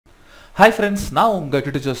Hi friends, நான் உங்க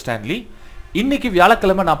Tutor Stanley. இன்னைக்கு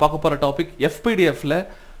வியாழக்கிழமை நான் பார்க்க போற டாபிக் FPDF ல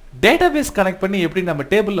டேட்டாபேஸ் கனெக்ட் பண்ணி எப்படி நம்ம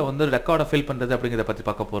டேபிள்ல வந்து ரெக்கார்டை ஃபில் பண்றது அப்படிங்கறத பத்தி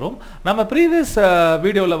பார்க்க போறோம். நம்ம previous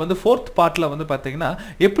வீடியோல வந்து 4th பார்ட்ல வந்து பாத்தீங்கன்னா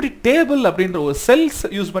எப்படி டேபிள் அப்படிங்கற ஒரு செல்ஸ்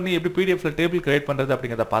யூஸ் பண்ணி எப்படி PDF ல டேபிள் கிரியேட் பண்றது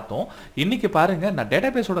அப்படிங்கறத பார்த்தோம். இன்னைக்கு பாருங்க நான்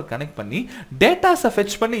டேட்டாபேஸோட கனெக்ட் பண்ணி டேட்டாஸை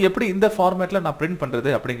ஃபெட்ச் பண்ணி எப்படி இந்த ஃபார்மட்ல நான் பிரிண்ட்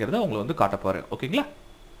பண்றது அப்படிங்கறத உங்களுக்கு வந்து காட்ட போறேன். ஓகேங்களா?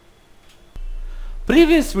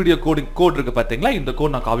 previous video code இருக்கு பாத்தீங்களா இந்த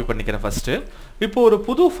கோட் நான் காப்பி பண்ணிக்கிறேன் ஃபர்ஸ்ட். இப்போ ஒரு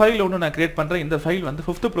புது ஃபைல் ஒன்னு நான் கிரியேட் பண்றேன். இந்த ஃபைல் வந்து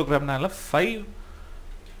 5th ப்ரோகிராம்னால 5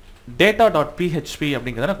 data.php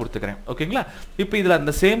அப்படிங்கறத நான் கொடுத்துக்கிறேன். ஓகேங்களா? இப்போ இதுல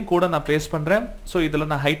அந்த சேம் கோட நான் பேஸ்ட் பண்றேன். சோ இதல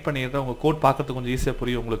நான் ஹைட் பண்ணிடுறேன். உங்க கோட் பார்க்கிறதுக்கு கொஞ்சம் ஈஸியா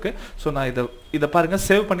புரியும் உங்களுக்கு. சோ நான் இத பாருங்க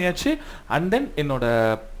சேவ் பண்ணியாச்சு. and then என்னோட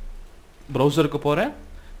browserக்கு போறேன்.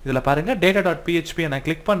 இதுல பாருங்க data.php நான்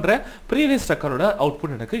கிளிக் பண்றேன். previous recordோட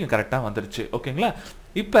அவுட்புட் எனக்கு இங்க கரெக்ட்டா வந்துருச்சு. ஓகேங்களா?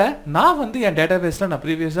 இப்போ நான் வந்து என் டேட்டாபேஸ்ல நான்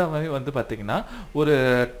previous-ஆ வந்து பாத்தீங்கன்னா ஒரு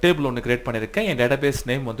டேபிள் ஒன்னு கிரியேட் பண்ணிருக்கேன். என் டேட்டாபேஸ்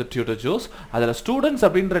நேம் வந்து Tutor Joes. அதுல ஸ்டூடண்ட்ஸ்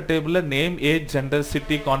அப்படிங்கற டேபிள்ல name, age, gender,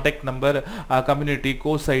 city, contact number, community,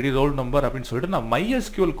 course ID, roll number அப்படினு சொல்லிட்டு நான்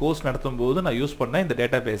MySQL கோர்ஸ் நடத்தும்போது நான் யூஸ் பண்ண இந்த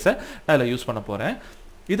டேட்டாபேஸை நான் இதுல யூஸ் பண்ண போறேன்.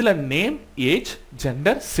 இதுல நேம், ஏஜ்,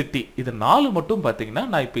 ஜெண்டர், சிட்டி இது நாலு மட்டும் பாத்தீங்கன்னா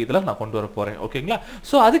நான் இப்போ இதல நான் கொண்டு வர போறேன். ஓகேங்களா?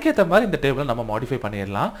 சோ அதுக்கு ஏத்த மாதிரி இந்த டேபிளை நம்ம மாடிஃபை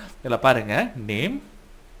பண்ணிடலாம். இதல பாருங்க name,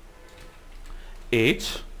 age,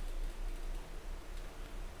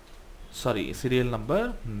 sorry serial number,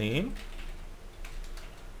 name,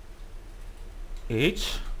 age,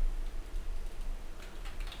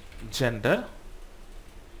 gender,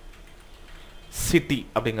 city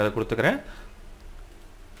அப்படிங்கறத கொடுத்துக்கிறேன்.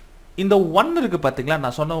 இந்த 1 இருக்கு பாத்தீங்களா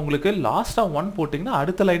நான் சொன்ன உங்களுக்கு லாஸ்டா 1 போடிங்கனா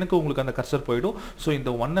அடுத்த லைனுக்கு உங்களுக்கு அந்த கர்சர் போய்டும். சோ இந்த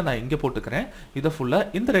 1 நான் இங்க போட்டுக்கிறேன். இத ஃபுல்லா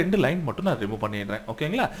இந்த ரெண்டு லைன் மட்டும் நான் ரிமூவ் பண்ணிடுறேன்.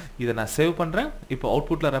 ஓகேங்களா? இத நான் சேவ் பண்றேன். இப்போ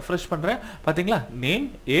அவுட்புட்ல ரெஃப்ரெஷ் பண்றேன். பாத்தீங்களா? நேம்,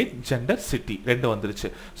 ஏஜ், ஜெண்டர், சிட்டி ரெண்டு வந்துருச்சு.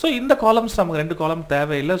 சோ இந்த காலம்ஸ் நமக்கு ரெண்டு காலம்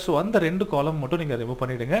தேவையில்லை. சோ அந்த ரெண்டு காலம் மட்டும் நீங்க ரிமூவ்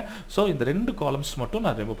பண்ணிடுங்க. சோ இந்த ரெண்டு காலம்ஸ் மட்டும்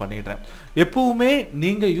நான் ரிமூவ் பண்ணிடுறேன். எப்பவுமே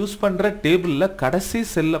நீங்க யூஸ் பண்ற டேபிள்ல கடைசி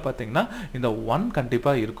செல்ல பாத்தீங்கன்னா இந்த 1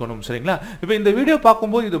 கண்டிப்பா இருக்கணும். சரிங்களா? இப்போ இந்த வீடியோ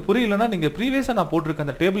பாக்கும்போது இது புரியலனா நீங்க previous-ஆ நான் போட்டுருக்க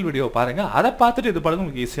அந்த டேபிள் வீடியோ பாருங்க. அத பார்த்துட்டு இது பாருங்க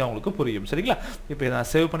உங்களுக்கு ஈஸியா உங்களுக்கு புரியும். சரிங்களா? இப்போ நான்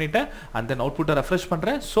சேவ் பண்ணிட்டேன். and then அவுட்புட்டை ரெஃப்ரெஷ்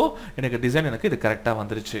பண்றேன். சோ எனக்கு டிசைன் எனக்கு இது கரெக்ட்டா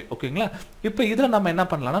வந்துருச்சு. ஓகேங்களா? இப்போ இதல நம்ம என்ன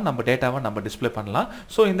பண்ணலாம்னா நம்ம டேட்டாவை நம்ம டிஸ்ப்ளே பண்ணலாம்.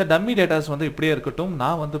 சோ இந்த டம்மி டேட்டாஸ் வந்து இப்படியே இருக்கட்டும்.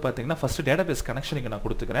 நான் வந்து பாத்தீங்கன்னா ஃபர்ஸ்ட் டேட்டாபேஸ் கனெக்ஷன் இங்க நான்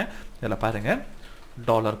கொடுத்துக்கிறேன். இதல பாருங்க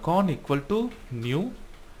 $con = new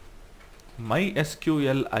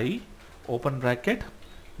mysqli open bracket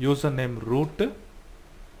username root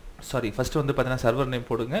sorry first வந்து பாத்தீங்கன்னா சர்வர் நேம்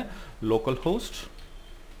போடுங்க localhost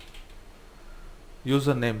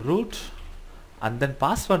username root and then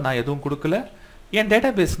password நான் எதுவும் கொடுக்கல. என்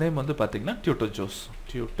டேட்டாபேஸ் நேம் வந்து பாத்தீங்கன்னா Tutor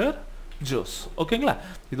Joes. ஓகேங்களா?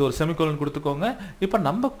 இது ஒரு செமிகோலன் கொடுத்துக்கோங்க. இப்போ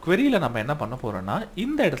நம்ம queryல நம்ம என்ன பண்ண போறோம்னா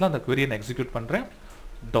இந்த இடத்துல அந்த query-யை எக்ஸிக்யூட் பண்றேன்.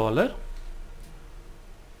 $res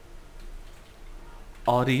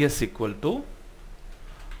 =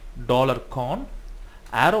 $con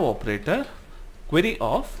arrow operator query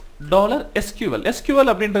of $SQL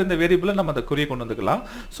அப்படின்ற இந்த வேரியபிளை நம்ம அந்த query கொண்டு வந்துக்கலாம்.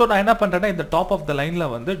 சோ நான் என்ன பண்றேன்னா இந்த டாப் ஆஃப் தி லைன்ல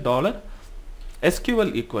வந்து $SQL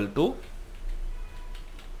 =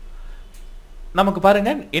 நமக்கு பாருங்க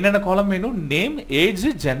என்னென்ன காலம் வேணும் name, age,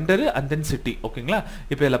 gender and then city. ஓகேங்களா?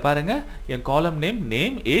 இப்போ இதல பாருங்க என் காலம்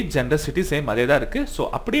name, age, gender, city same அதே தான் இருக்கு. சோ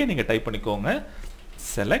அப்படியே நீங்க டைப் பண்ணிக்கோங்க.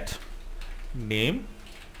 select name,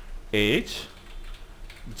 age,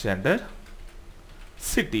 gender,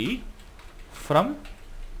 city from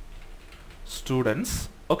students.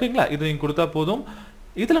 ஓகேங்களா? இது நீங்க கொடுத்தா போதும்.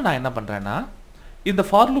 இதல நான் என்ன பண்றேன்னா இந்த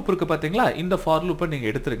for loop இருக்கு பாத்தீங்களா இந்த for loop நீங்க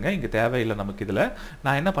எடுத்துருங்க. இங்க தேவையில்லை நமக்கு இதுல.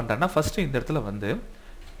 நான் என்ன பண்றேன்னா ஃபர்ஸ்ட் இந்த இடத்துல வந்து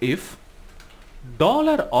if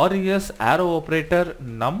 $res arrow operator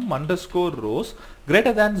num_rows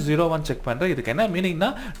greater than 01 check பண்றேன். இதுக்கு என்ன மீனிங்னா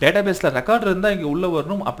டேட்டாபேஸ்ல ரெக்கார்ட் இருந்தா இங்க உள்ள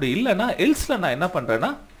வரணும். அப்படி இல்லனா எல்ஸ்ல நான் என்ன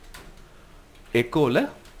பண்றேன்னா எக்கோல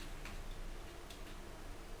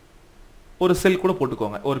ஒரு செல் கூட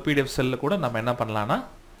போட்டுக்கோங்க. ஒரு PDF செல்ல கூட நம்ம என்ன பண்ணலாம்னா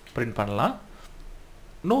பிரிண்ட் பண்ணலாம்.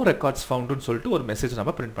 no records found னு சொல்லிட்டு ஒரு மெசேஜ்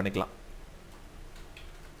நம்ம பிரிண்ட் பண்ணிக்கலாம்.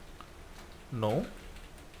 no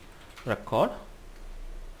record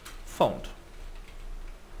found.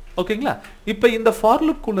 ஓகேங்களா? இப்போ இந்த for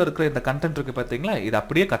loop குள்ள இருக்கிற இந்த கண்டென்ட் இருக்கு பாத்தீங்களா இது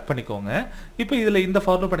அப்படியே கட் பண்ணிக்கோங்க. இப்போ இதுல இந்த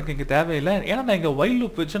for loop எனக்கு இங்க தேவையில்லை. ஏன்னா நான் இங்க while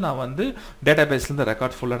loop வச்சு நான் வந்து டேட்டாபேஸ்ல இருந்து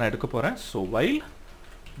ரெக்கார்ட் ஃபுல்லா நான் எடுக்க போறேன். சோ while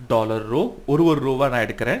 $row ஒரு ரோவா நான்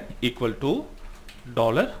எடுக்கிறேன் equal to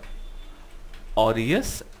 $res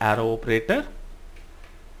arrow operator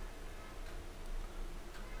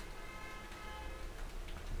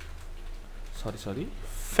sorry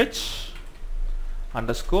fetch _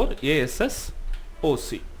 assoc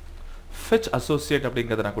fetch associate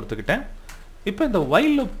அப்படிங்கறத நான் கொடுத்துக்கிட்டேன். இப்போ இந்த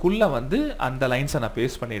while loop குள்ள வந்து அந்த லைன்ஸை நான்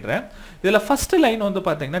பேஸ்ட் பண்ணிடுறேன். இதில் ஃபர்ஸ்ட் லைன் வந்து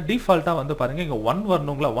பார்த்தீங்கன்னா டிஃபால்ட்டாக வந்து பாருங்க இங்கே 1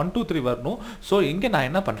 வரணுங்களா 1 2 3 வரணும். ஸோ இங்கே நான்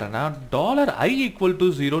என்ன பண்ணுறேன்னா $i =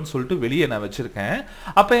 0ன்னு சொல்லிட்டு வெளியே நான் வச்சிருக்கேன்.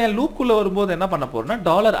 அப்போ என் லூப்புக்குள்ளே வரும்போது என்ன பண்ண போறேன்னா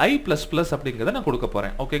 $i++ அப்படிங்கிறத நான் கொடுக்க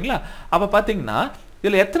போகிறேன். ஓகேங்களா? அப்போ பார்த்தீங்கன்னா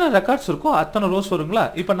இதில் எத்தனை ரெக்கார்ட்ஸ் இருக்கோ அத்தனை ரோஸ் வருங்களா?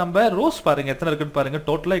 இப்போ நம்ம ரோஸ் பாருங்க எத்தனை இருக்குன்னு பாருங்க.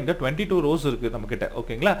 டோட்டலாக இங்கே 22 ரோஸ் இருக்குது நம்மக்கிட்ட.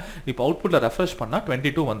 ஓகேங்களா? இப்போ அவுட்புட்டில் ரெஃப்ரெஷ் பண்ணால்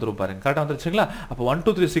 22 வந்துடும் பாருங்க. கரெக்டாக வந்துருச்சுங்களா? அப்போ 1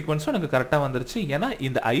 2 3 சீக்வன்ஸும் எனக்கு கரெக்டாக வந்துருச்சு. ஏன்னா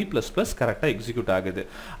இந்த i++ கரெக்டாக எக்ஸிக்யூட் ஆகுது.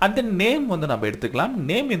 அண்ட் தென் நேம் வந்து நம்ம எடுத்துக்கலாம்.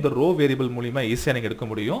 நேம் இந்த ரோ வேரியபிள் மூலிமா ஈஸியாக நீங்கள் எடுக்க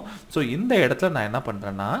முடியும். ஸோ இந்த இடத்துல நான் என்ன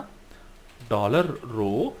பண்ணுறேன்னா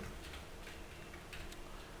 $row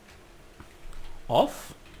of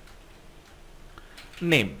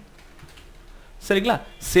name. சரிங்களா?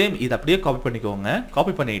 சேம் இது அப்படியே காப்பி பண்ணிக்கோங்க.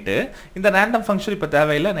 காப்பி பண்ணிட்டு இந்த ரேண்டம் ஃபங்க்ஷன் இப்போ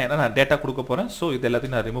தேவையில்லை. நான் டேட்டா கொடுக்க போகிறேன். ஸோ இது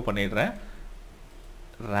எல்லாத்தையும் நான் ரிமூவ் பண்ணிடுறேன்.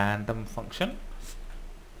 ரேண்டம் ஃபங்க்ஷன்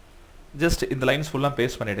ஜஸ்ட் இந்த லைன்ஸ் ஃபுல்லாக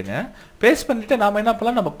பேஸ்ட் பண்ணிவிடுங்க. பேஸ்ட் பண்ணிவிட்டு நாம் என்ன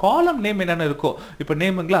பண்ணலாம், நம்ம காலம் நேம் என்னென்ன இருக்கோ இப்போ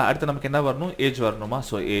நேமுங்களா அடுத்து நமக்கு என்ன வரணும், ஏஜ் வரணுமா?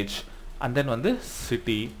 ஸோ ஏஜ் அண்ட் தென் வந்து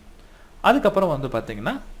சிட்டி, அதுக்கப்புறம் வந்து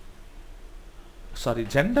பார்த்தீங்கன்னா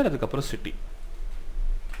ஜெண்டர், அதுக்கப்புறம் சிட்டி,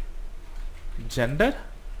 ஜெண்டர்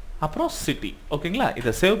அப்புறம் சிட்டி. ஓகேங்களா?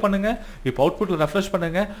 இதை சேவ் பண்ணுங்க. இப்போ அவுட்புட்டில் ரெஃப்ரெஷ்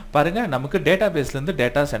பண்ணுங்க. பாருங்க நமக்கு டேட்டா பேஸ்லேருந்து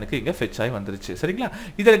டேட்டாஸ் எனக்கு இங்கே ஃபெச் ஆகி வந்துருச்சு. சரிங்களா?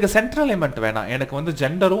 இது எனக்கு சென்ட்ரல் அலைன்மெண்ட் வேணாம். எனக்கு வந்து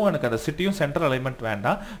ஜெண்டரும் எனக்கு அந்த சிட்டியும் சென்ட்ரல் அலைன்மெண்ட்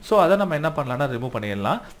வேண்டாம். ஸோ அதை நம்ம என்ன பண்ணலாம்னா ரிமூவ்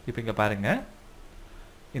பண்ணிடலாம். இப்போ இங்கே பாருங்க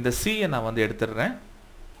இந்த சியை நான் வந்து எடுத்துடுறேன்.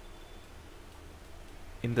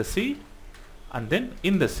 இந்த சி அண்ட் தென்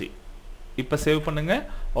இந்த சி. இப்போ சேவ் பண்ணுங்க.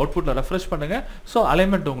 அவுட்புட்டில் ரெஃப்ரெஷ் பண்ணுங்க. ஸோ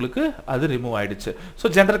அலைன்மெண்ட் உங்களுக்கு அது ரிமூவ் ஆயிடுச்சு. ஸோ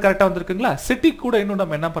ஜெண்டர் கரெக்டாக வந்துருக்குங்களா? சிட்டி கூட இன்னும்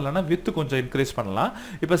நம்ம என்ன பண்ணலாம்னா வித் கொஞ்சம் இன்க்ரீஸ் பண்ணலாம்.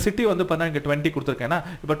 இப்போ சிட்டி வந்து பார்த்தா இங்கே 20 கொடுத்துருக்கேன்னா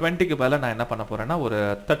இப்போ 20க்கு பதிலாக நான் என்ன பண்ண போறேன்னா ஒரு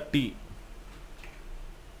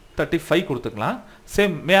 35 கொடுத்துக்கலாம்.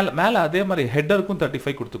 சேம் மேலே அதே மாதிரி ஹெட்டருக்கும்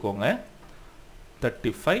 35 கொடுத்துக்கோங்க.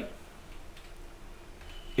 35.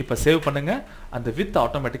 இப்போ சேவ் பண்ணுங்க. அந்த வித்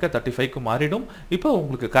ஆட்டோமேட்டிக்காக 35க்கு மாறிடும். இப்போ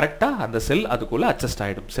உங்களுக்கு கரெக்டாக அந்த செல் அதுக்குள்ளே அட்ஜஸ்ட்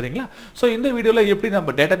ஆகிடும். சரிங்களா? ஸோ இந்த வீடியோவில் எப்படி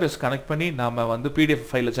நம்ம டேட்டாபேஸ் கனெக்ட் பண்ணி நம்ம வந்து பிடிஎஃப்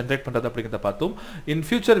ஃபைலை ஜென்ரேட் பண்ணுறது அப்படிங்கிறத பார்த்தோம். இன்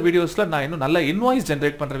ஃபியூச்சர் வீடியோஸில் நான் இன்னும் நல்ல இன்வாய்ஸ்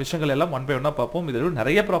ஜென்ரேட் பண்ணுற விஷயங்கள் எல்லாம் ஒன் பை ஒன்னாக பார்ப்போம். இதில்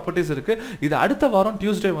நிறைய ப்ராப்பர்ட்டிஸ் இருக்குது. இது அடுத்த வாரம்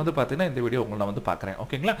டியூஸ்டே வந்து பார்த்தீங்கன்னா இந்த வீடியோ உங்களை நான் வந்து பார்க்குறேன்.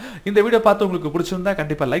 ஓகேங்களா? இந்த வீடியோ பார்த்து உங்களுக்கு பிடிச்சிருந்தா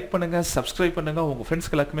கண்டிப்பாக லைக் பண்ணுங்கள், சப்ஸ்கிரைப் பண்ணுங்கள், உங்கள்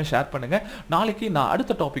ஃப்ரெண்ட்ஸ்க்கு எல்லாருக்குமே ஷேர் பண்ணுங்கள். நாளைக்கு நான்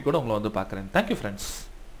அடுத்த டாப்பிக்கோட உங்களை வந்து பார்க்குறேன். Thank you friends.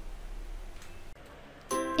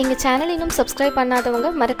 எங்கள் சேனல் இன்னும் சப்ஸ்கிரைப் பண்ணாதவங்க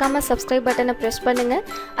மறக்காமல் சப்ஸ்கிரைப் பட்டனை ப்ரெஸ் பண்ணுங்கள்.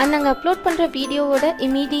 அண்ட் நாங்கள் அப்லோட் பண்ணுற வீடியோவோட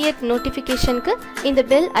இமீடியட் நோட்டிஃபிகேஷனுக்கு இந்த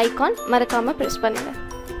பெல் ஐகான் மறக்காமல் ப்ரெஸ் பண்ணுங்கள்.